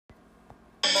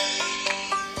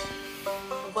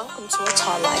Welcome to A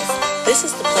Tall Life. This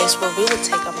is the place where we will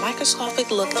take a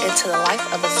microscopic look into the life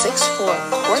of a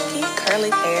 6'4", quirky,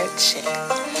 curly-haired chick.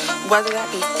 Whether that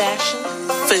be fashion,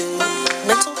 food,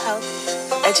 mental health,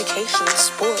 education,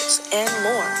 sports, and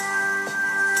more.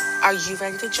 Are you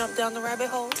ready to jump down the rabbit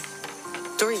hole?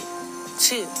 3,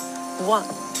 2, 1,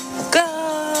 go!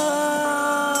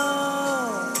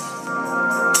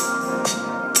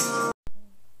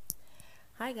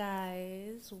 Hi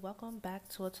guys, welcome back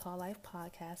to A Tall Life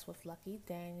podcast with Lucky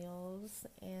Daniels,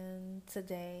 and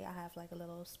today I have like a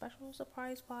little special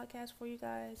surprise podcast for you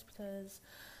guys because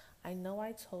I know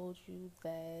I told you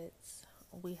that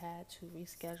we had to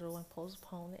reschedule and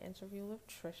postpone the interview with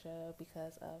Trisha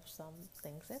because of some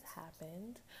things that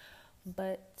happened,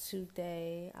 but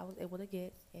today I was able to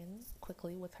get in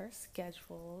quickly with her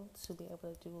schedule to be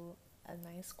able to do a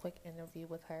nice quick interview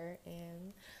with her,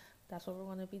 and that's what we're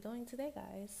going to be doing today,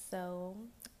 guys. So,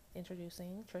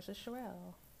 introducing Trisha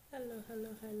Sharell.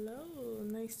 Hello.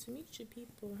 Nice to meet you,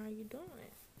 people. How you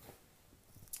doing?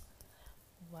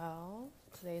 Well,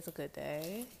 today's a good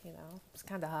day. You know, it's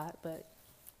kind of hot, but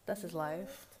that's his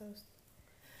life.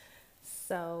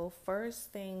 So,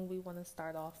 first thing we want to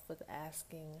start off with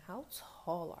asking, how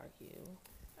tall are you?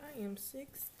 I am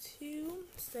 6'2",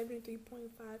 73.5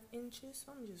 inches.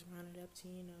 So I'm just rounding up to,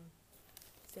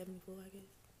 74, I guess.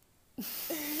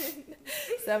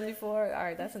 74. All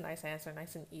right, that's a nice answer.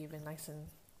 Nice and even, nice and,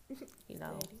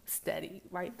 steady,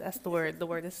 right? That's the word. The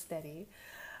word is steady.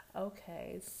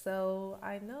 Okay, so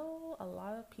I know a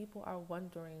lot of people are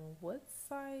wondering, what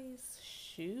size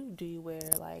shoe do you wear?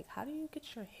 Like, how do you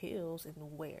get your heels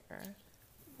and where?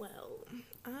 Well,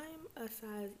 I'm a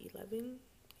size 11.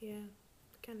 Yeah,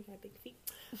 kind of got big feet.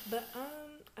 But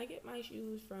I get my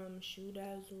shoes from Shoe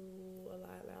Dazzle a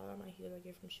lot. Like, all of my heels I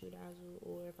get from Shoe Dazzle,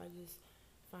 or if I just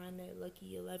find that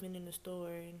lucky 11 in the store,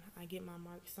 and I get my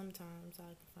marks sometimes,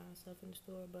 I can find stuff in the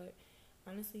store. But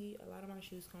honestly, a lot of my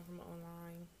shoes come from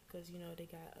online because, they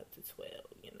got up to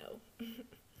 12,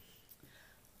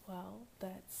 Well,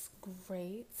 that's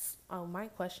great. My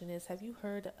question is, have you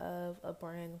heard of a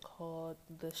brand called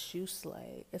the Shoe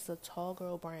Sleigh? It's a tall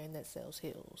girl brand that sells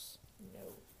heels.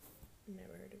 No,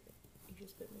 never heard of it. You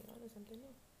just put me on to something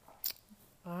new.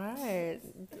 All right.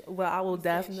 Well, I will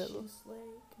definitely. Shoe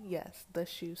Sleigh? Yes, the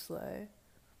Shoe Sleigh.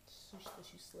 The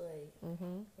Shoe Sleigh.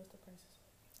 Mm-hmm. What's the prices?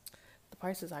 The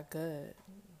prices are good.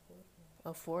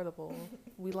 Affordable.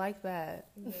 We like that.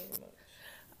 Very much.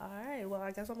 All right. Well,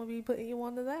 I guess I'm going to be putting you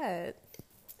onto that.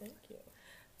 Thank you.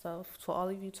 So, for all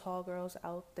of you tall girls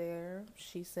out there,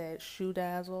 she said Shoe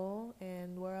Dazzle,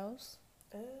 and where else?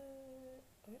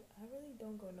 I really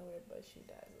don't go nowhere but Shoe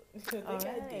Dazzle. They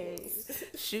got deals.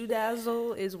 Shoe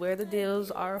Dazzle is where the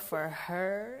deals are for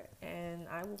her, and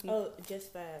I will be... Oh,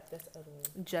 Just Fab. That's the other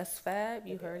one. Just Fab,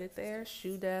 you heard it there.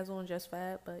 Shoe Dazzle and Just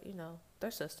Fab, but,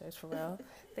 they're sisters, for real.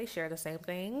 They share the same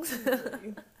things.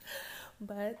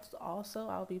 But also,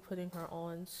 I'll be putting her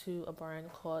on to a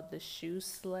brand called the Shoe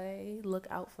Sleigh. Look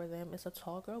out for them. It's a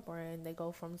tall girl brand. They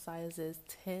go from sizes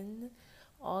 10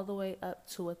 all the way up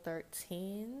to a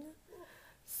 13.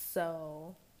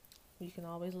 So, you can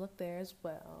always look there as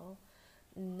well.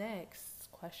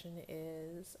 Next question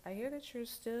is, I hear that you're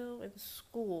still in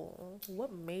school.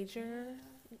 What major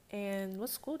and what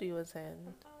school do you attend?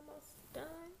 I'm almost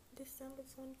done. December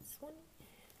 2020.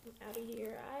 I'm out of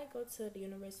here. I go to the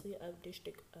University of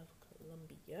District of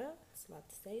Columbia. It's a lot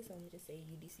to say, so I'm going to just say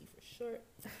UDC for short.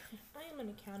 I am an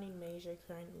accounting major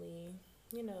currently,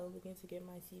 looking to get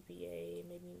my CPA,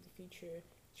 maybe in the future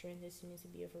transitioning to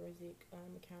be a forensic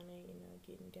accountant,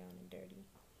 getting down and dirty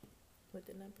with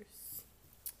the numbers.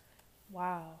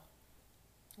 Wow.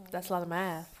 That's a lot of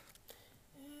math.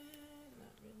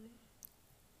 Not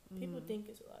really. People think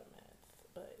it's a lot of math,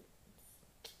 but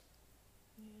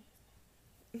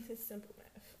it's simple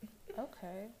math.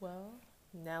 Okay, well,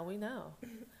 now we know.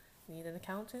 Need an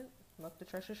accountant? Look to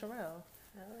Trisha Sharell.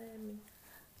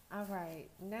 All right,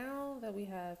 now that we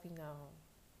have,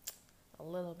 a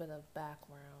little bit of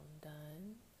background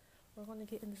done, we're going to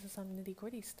get into some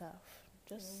nitty-gritty stuff.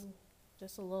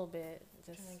 Just a little bit.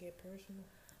 Just trying to get personal.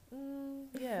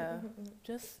 Yeah,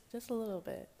 just a little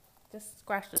bit. Just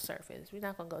scratch the surface. We're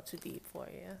not going to go too deep for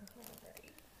you.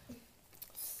 Right.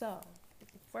 So,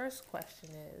 first question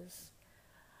is,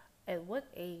 at what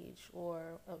age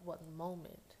or at what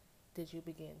moment did you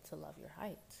begin to love your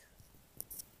height?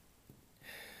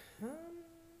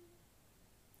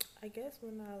 I guess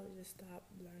when I just stopped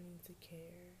learning to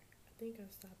care. I think I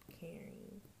stopped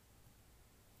caring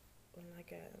when I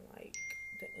got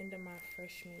the end of my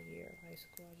freshman year of high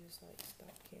school. I just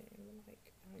stopped caring.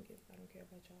 I don't care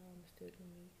about y'all. I'm still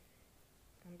me.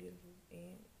 I'm beautiful,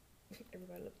 and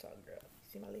Everybody look tall, girl.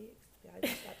 See my legs? Yeah, I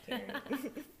just stopped caring.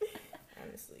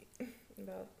 Honestly,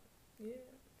 about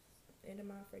end of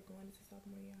my first going into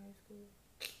sophomore year of high school.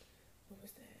 What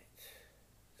was that?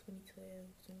 2012,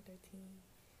 2013.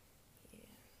 Yeah,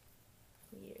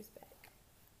 years back.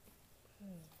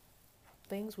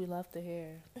 Things we love to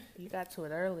hear. You got to it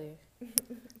early.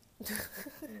 What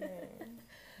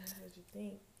you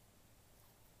think?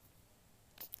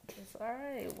 It's all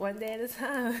right. One day at a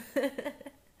time.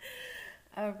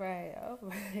 All right.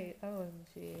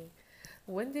 OMG.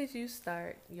 When did you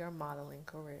start your modeling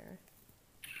career?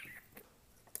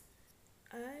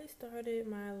 I started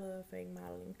my little fake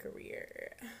modeling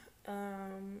career.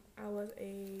 I was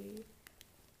a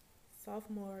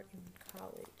sophomore in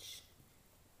college.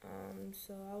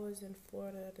 So I was in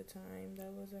Florida at the time.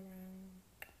 That was around,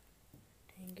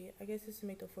 dang it, I guess this is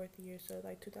make the 4th year. So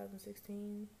like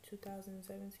 2016,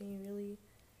 2017, really.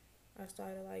 I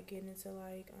started like getting into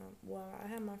like, I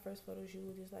had my first photo shoot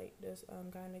with just like this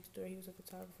guy next door. He was a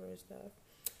photographer and stuff.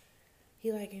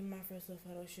 He like gave me my first little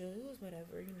photo shoot. It was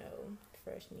whatever,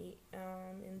 fresh, neat.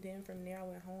 And then from there I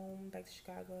went home back to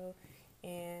Chicago,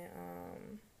 and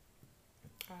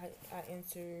I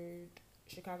entered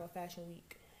Chicago Fashion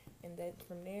Week, and then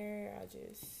from there I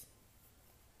just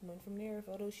went from there.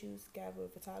 Photo shoots, got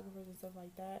with photographers and stuff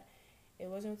like that. It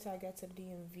wasn't until I got to the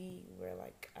DMV where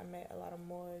like I met a lot of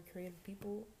more creative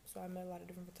people. So I met a lot of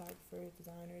different photographers,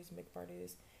 designers, makeup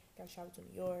artists. Got traveled to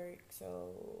New York.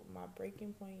 So my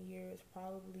breaking point year is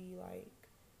probably like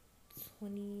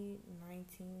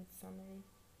 2019 summer,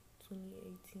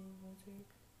 2018 winter,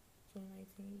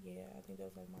 2019. Yeah, I think that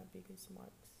was like my biggest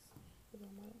marks with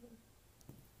my modeling.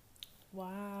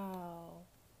 Wow.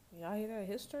 Y'all hear that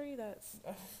history?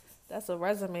 That's a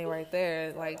resume right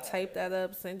there. Like, type that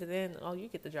up, send it in. Oh, you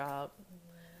get the job.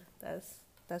 That's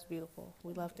beautiful.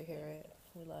 We love to hear it.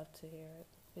 We love to hear it.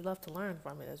 We love to learn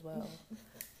from it as well.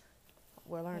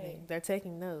 We're learning. Hey, they're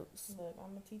taking notes. Look,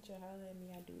 I'm a teacher. Holler at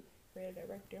me. I do creative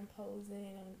director and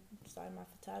posing. I'm starting my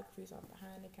photography, so I'm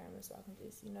behind the camera, so I can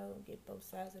just, get both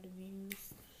sides of the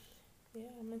views.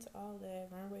 Yeah, I'm into all that.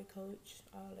 Runway coach,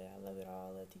 all that. I love it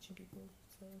all. I love teaching people.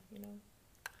 So,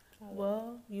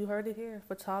 Well, you heard it here.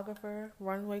 Photographer,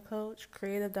 runway coach,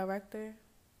 creative director,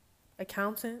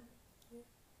 accountant.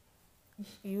 Yeah.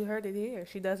 You heard it here.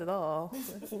 She does it all.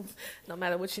 No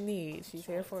matter what you need, she's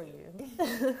here for you.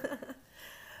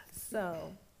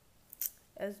 So,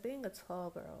 as being a tall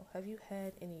girl, have you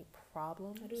had any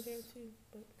problems? I do hair too,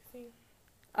 but see.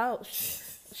 Oh,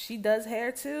 she does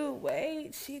hair too.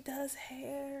 Wait, she does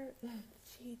hair.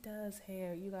 She does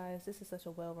hair. You guys, this is such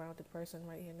a well-rounded person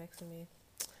right here next to me.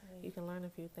 You can learn a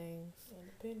few things.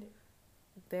 Independent.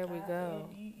 There we go.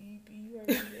 You heard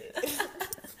it.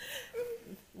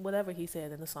 Whatever he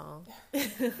said in the song.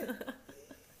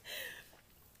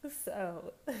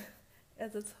 So,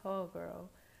 as a tall girl,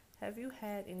 have you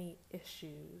had any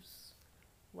issues,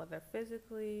 whether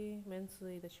physically,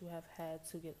 mentally, that you have had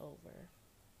to get over?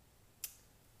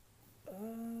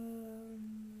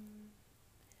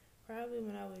 Probably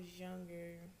when I was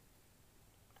younger,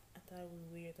 I thought it was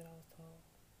weird that I was tall.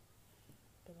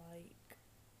 But like,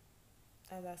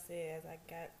 as I said, as I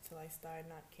got to like start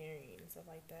not caring and stuff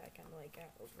like that, I kind of like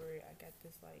got over it. I got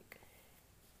this like,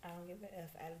 I don't give a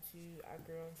F attitude. I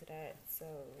grew into that, so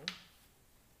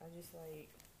I just like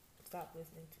stopped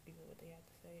listening to people what they have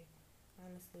to say.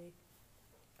 Honestly,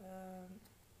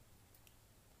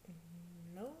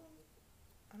 no,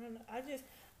 I don't know.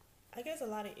 I guess a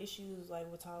lot of issues like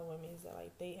with tall women is that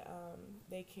like they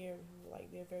care, like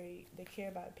they care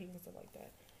about opinions and stuff like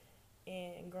that.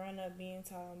 And growing up being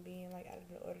tall and being like out of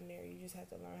the ordinary, you just have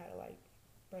to learn how to like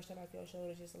brush that off your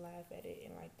shoulders, just laugh at it,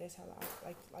 and like that's how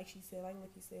like she said, like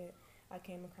Lucky said, I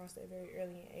came across that very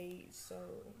early in age, so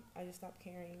I just stopped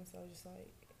caring. So I was just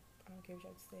like, I don't care what you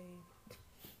have to say.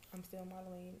 I'm still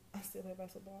modeling. I still play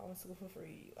basketball. I'm in school for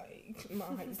free. Like, my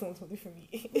height is doing something for me.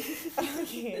 I don't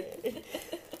care.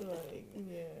 Like,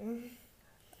 yeah.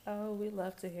 Oh, we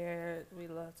love to hear it. We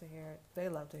love to hear it. They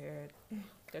love to hear it.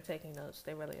 They're taking notes.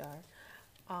 They really are.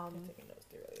 They're taking notes.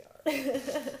 They really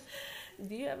are.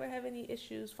 Do you ever have any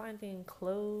issues finding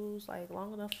clothes like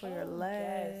long enough for your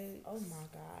legs? Yes. Oh my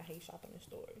God, I hate shopping in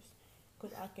stores.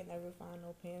 Cause I can never find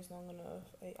no pants long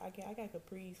enough. I got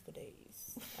capris for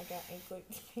days. I got anklet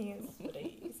pants for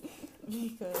days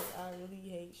because I really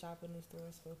hate shopping in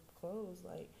stores for clothes.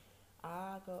 Like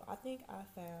I think I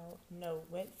found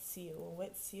Wet Seal. When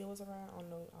Wet Seal was around, I don't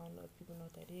know if people know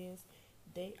what that is.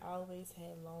 They always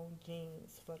had long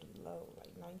jeans for the low,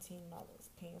 like $19.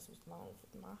 Pants was long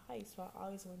for my height, so I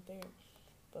always went there.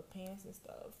 But pants and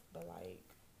stuff, but like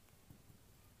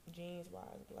jeans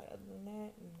wise, but like other than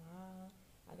that, nah,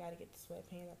 I gotta get the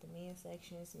sweatpants at the men's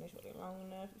section to make sure they're long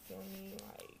enough. You feel me?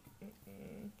 Like,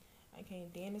 I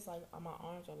can't. Then it's like my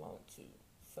arms are long too,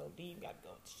 so then you gotta go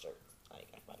with the shirts. Like,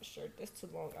 I bought a shirt that's too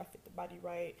long. I fit the body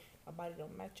right. My body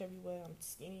don't match everywhere. I'm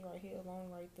skinny right here, long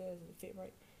right there. Does it fit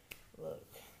right? Look,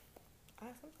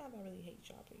 sometimes I really hate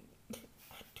shopping.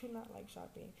 I do not like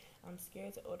shopping. I'm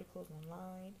scared to order clothes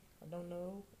online. I don't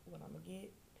know what I'm gonna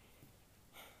get.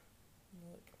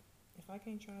 Look, if I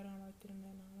can't try it on right then and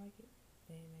then, I don't like it.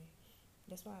 Then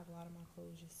that's why I have a lot of my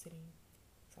clothes just sitting,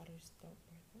 so I just don't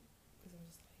wear them because I'm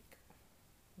just like,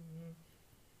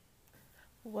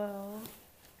 Well,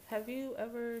 have you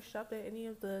ever shopped at any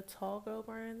of the tall girl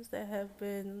brands that have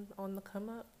been on the come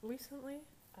up recently?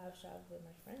 I've shopped with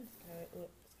my friends.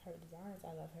 Her designs,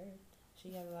 I love her.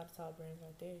 She has a lot of tall brands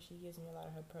right there. She gives me a lot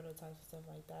of her prototypes and stuff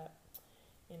like that.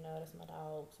 You know, that's my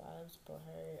dog, so I support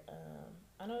her.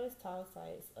 I know it's tall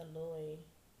size, Alloy.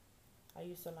 I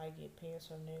used to like get pants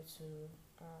from there too.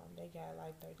 They got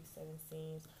like 37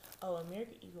 seams. Oh,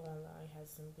 American Eagle online has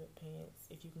some good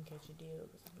pants if you can catch a deal,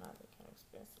 because if not, they're kind of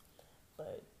expensive.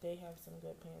 But they have some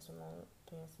good pants, some long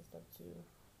pants and stuff too.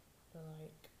 But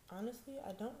like, honestly,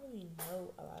 I don't really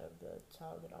know a lot of the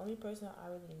tall girl. The only person I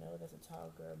really know that's a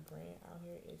tall girl brand out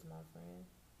here is my friend,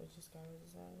 which is Skylar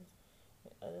Designs.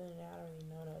 But other than that, I don't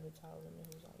really know no other tall women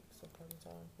who's like supporting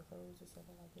tall for clothes and stuff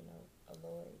like, you know,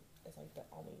 Allure. That's like the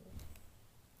only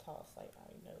tall site I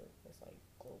know that's like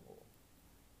global.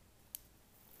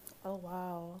 Oh,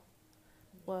 wow.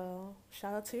 Well,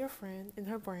 shout out to your friend and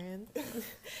her brand.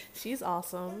 She's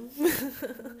awesome.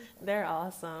 They're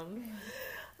awesome.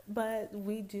 But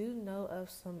we do know of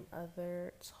some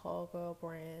other tall girl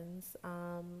brands.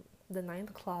 The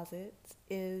Ninth Closet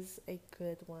is a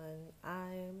good one.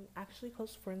 I'm actually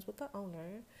close friends with the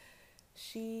owner.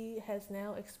 She has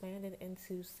now expanded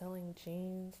into selling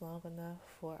jeans long enough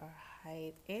for our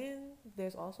height. And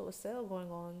there's also a sale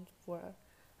going on for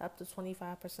up to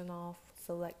 25% off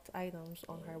select items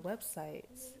on her website.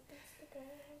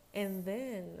 And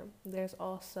then there's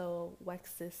also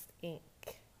Wexis Inc.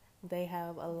 They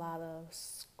have a lot of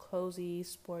cozy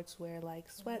sportswear like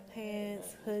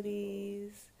sweatpants,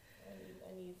 hoodies.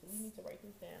 We need to write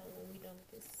this down. When we done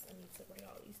with this, I need to write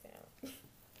all these down.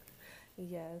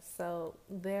 Yes, so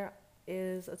there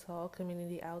is a tall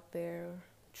community out there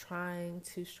trying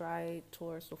to stride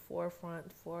towards the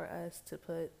forefront for us to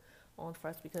put on for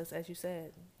us, because as you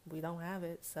said, we don't have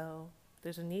it, so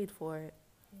there's a need for it.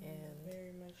 And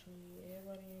very much need.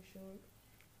 Everybody in short,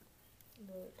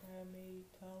 but kind of made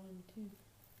tall and too.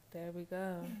 there we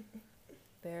go.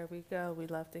 There we go. We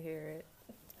love to hear it.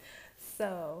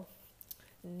 So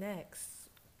next,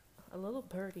 a little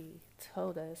birdie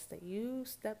told us that you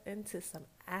stepped into some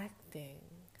acting.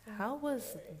 How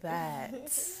was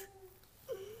that?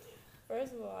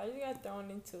 First of all, I just got thrown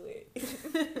into it.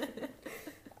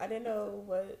 I didn't know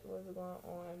what was going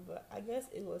on, but I guess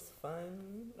it was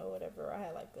fun or whatever. I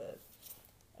had like a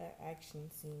action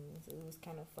scenes. It was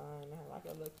kind of fun. I had like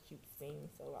a little cute scene,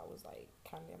 so I was like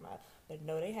kind of in my. But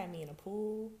no, they had me in a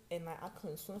pool, and like I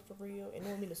couldn't swim for real, and they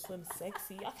want me to swim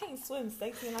sexy. I can't swim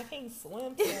sexy, and I can't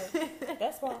swim. So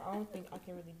that's why I don't think I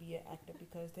can really be an actor,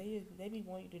 because they be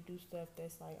wanting you to do stuff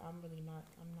that's like I'm not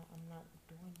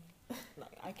doing it.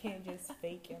 Like I can't just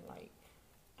fake and like.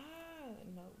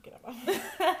 No, get out my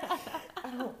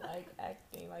I don't like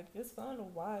acting. Like, it's fun to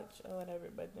watch or whatever,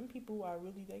 but them people who are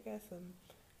really, they got some,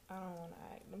 I don't want to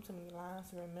act. Them too many lines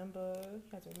to remember. You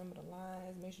have to remember the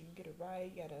lines, make sure you get it right.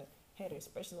 You gotta have the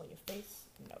expressions on your face.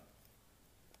 No.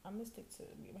 I'm gonna stick to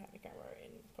being behind the camera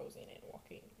and posing and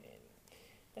walking, and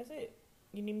that's it.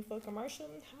 You need me for a commercial?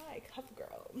 Hi,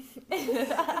 CoverGirl. Maybe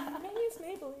it's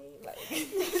Maybelline. Like,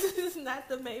 It's not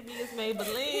the maybe, it's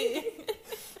Maybelline.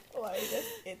 Like, that's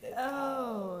it. That's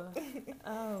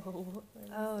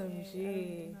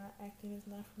OMG. Acting is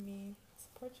not for me.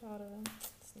 Support y'all though.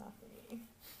 It's not for me.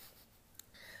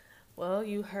 Well,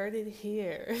 you heard it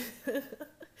here.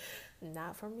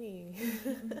 Not for me.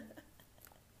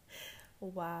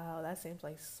 Wow, that seems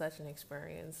like such an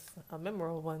experience. A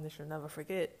memorable one that you'll never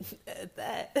forget. At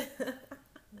that.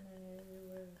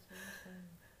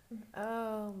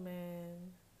 Oh,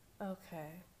 man.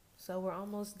 Okay. So we're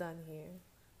almost done here.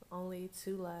 Only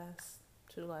two last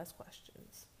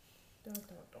questions. Don't.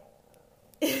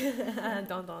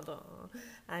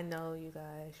 I know, you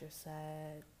guys, you're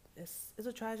sad. It's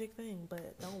a tragic thing,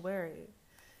 but don't worry.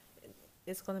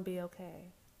 It's gonna be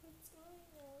okay.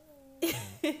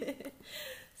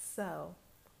 So,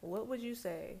 what would you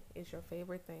say is your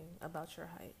favorite thing about your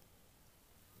height?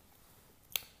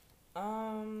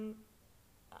 I'm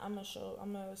a showstopper.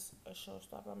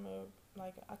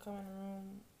 I come in the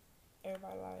room,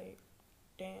 everybody like,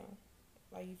 damn,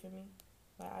 Like, you feel me?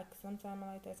 Like, sometimes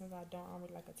I like that, sometimes I don't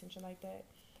really like attention like that.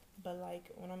 But like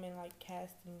when I'm in like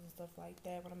castings and stuff like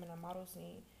that, when I'm in a model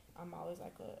scene, I'm always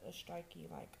like a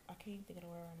strikey. Like, I can't even think of the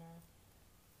word right now.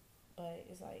 But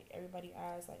it's like everybody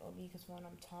eyes like on me because one,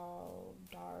 I'm tall,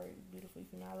 dark, beautiful.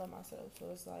 You know, I love myself,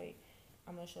 so it's like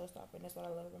I'm a showstopper, and that's what I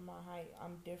love about my height.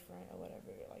 I'm different or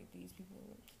whatever. Like, these people,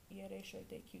 yeah, they short,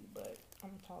 they cute, but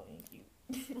I'm tall and cute.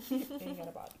 Ain't got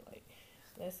a body. Like,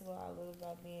 that's what I love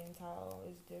about being tall.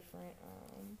 It's different.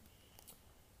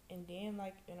 And then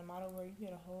like in a model where you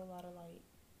get a whole lot of like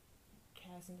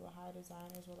castings with high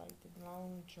designers with like the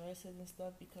long dresses and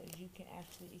stuff, because you can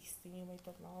actually extenuate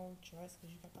the long dress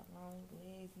because you got the long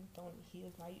legs, you throwing the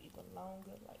heels, now you even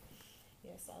longer. Like,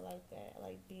 yes, I like that. I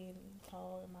like being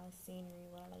tall in my scenery,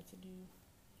 what I like to do.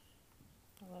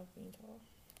 I love being tall.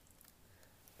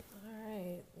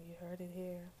 Alright, you heard it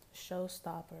here.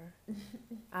 Showstopper.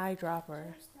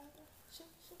 Eyedropper.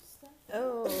 Showstopper.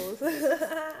 Oh.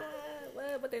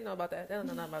 What they know about that? They don't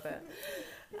know nothing about that.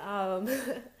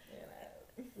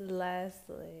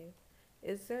 Lastly,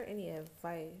 is there any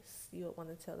advice you would want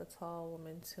to tell the tall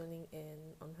woman tuning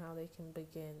in on how they can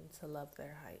begin to love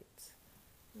their height?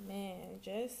 Man,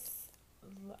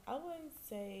 I wouldn't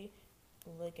say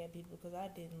look at people, because I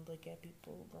didn't look at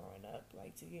people growing up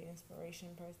like to get inspiration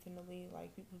personally.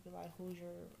 Like, people be like, who's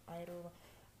your idol?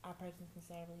 I personally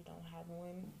really don't have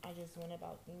one. I just went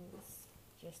about things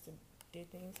just to do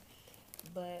things.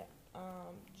 But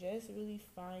just really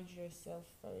find yourself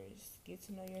first. Get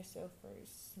to know yourself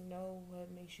first. Know what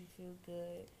makes you feel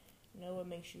good. Know what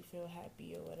makes you feel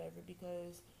happy or whatever.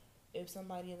 Because if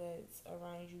somebody that's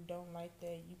around you don't like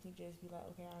that, you can just be like,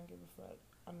 okay, I don't give a fuck.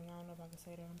 I mean, I don't know if I can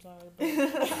say that. I'm sorry,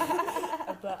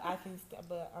 but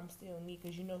but I'm still me,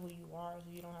 because you know who you are, so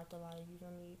you don't have to, like, you feel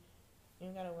me. You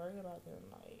don't gotta worry about them.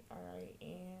 Like, all right,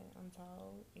 and I'm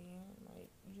tall, and like,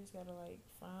 you just gotta like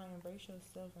embrace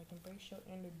yourself, like embrace your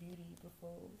inner beauty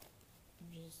before you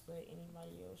just let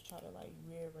anybody else try to like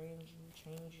rearrange you,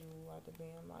 change you out the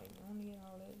band. Like, don't need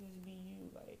all that. Just be you.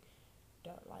 Like,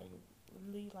 don't, like,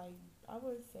 really, like, I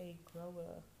would say grow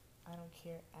a I don't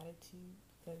care attitude,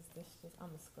 because this just, I'm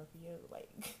a Scorpio. Like,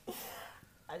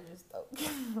 I just don't.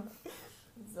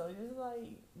 So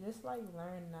just like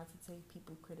learn not to take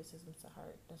people criticisms to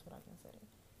heart. That's what I can say.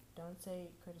 Don't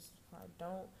take criticism to heart.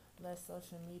 Don't let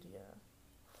social media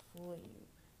fool you.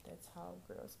 That's how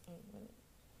girls ain't winning.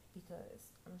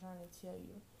 Because I'm trying to tell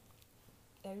you,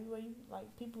 everywhere you,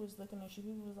 like, people was looking at you.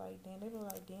 People was like, damn. They were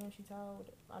like, damn, she tall.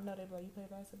 I know they were like, you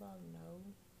play basketball? No.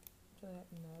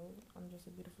 No, I'm just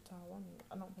a beautiful tall woman.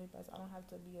 I don't play basketball. I don't have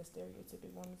to be a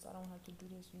stereotypic woman. So I don't have to do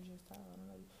this. You just tall. I don't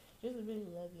know. Just really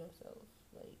love yourself.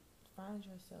 Like, find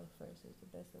yourself first is the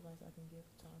best advice I can give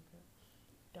to tall girl.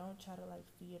 Don't try to like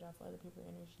feed off other people's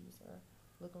energies or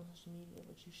look on social media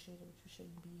what you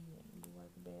shouldn't be, and be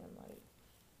like, bam, like,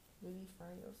 really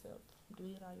find yourself.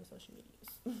 Delete all your social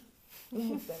medias.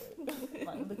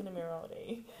 Like, look in the mirror all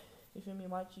day. You feel me?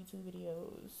 Watch YouTube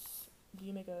videos. Do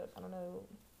your makeup. I don't know.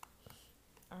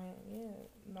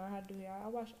 Learn how to do hair.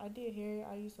 I did hair.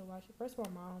 I used to watch it first for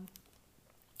my mom,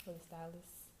 for the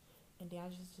stylist, and then I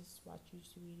just watch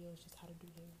YouTube videos just how to do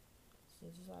hair. So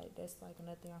it's just like, that's like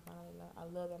another thing I finally learned. I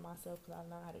love that myself, because I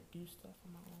learned how to do stuff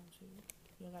on my own too.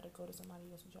 You don't gotta go to somebody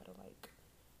else and try to like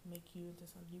make you into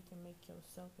something. You can make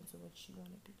yourself into what you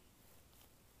want to be.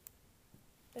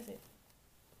 That's it.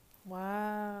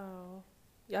 Wow.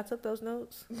 Y'all took those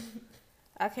notes?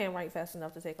 I can't write fast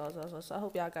enough to take all those notes, so I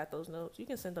hope y'all got those notes. You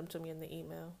can send them to me in the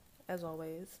email, as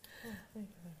always. Oh,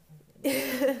 thank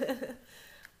you.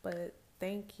 But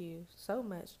thank you so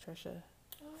much, Trisha,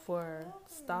 for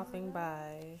stopping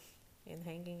by and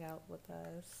hanging out with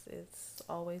us. It's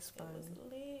always fun. It was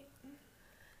lit.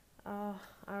 All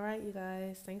right, you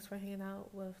guys. Thanks for hanging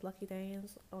out with Lucky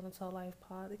Daniels on the Tall Life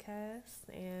podcast.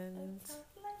 And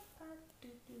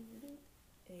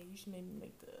hey, you should maybe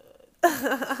make the.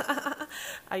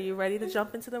 Are you ready to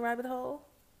jump into the rabbit hole?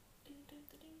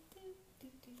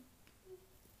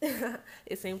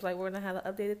 It seems like we're gonna have an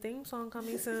updated theme song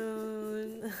coming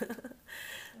soon.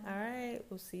 All right,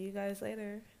 we'll see you guys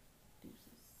later.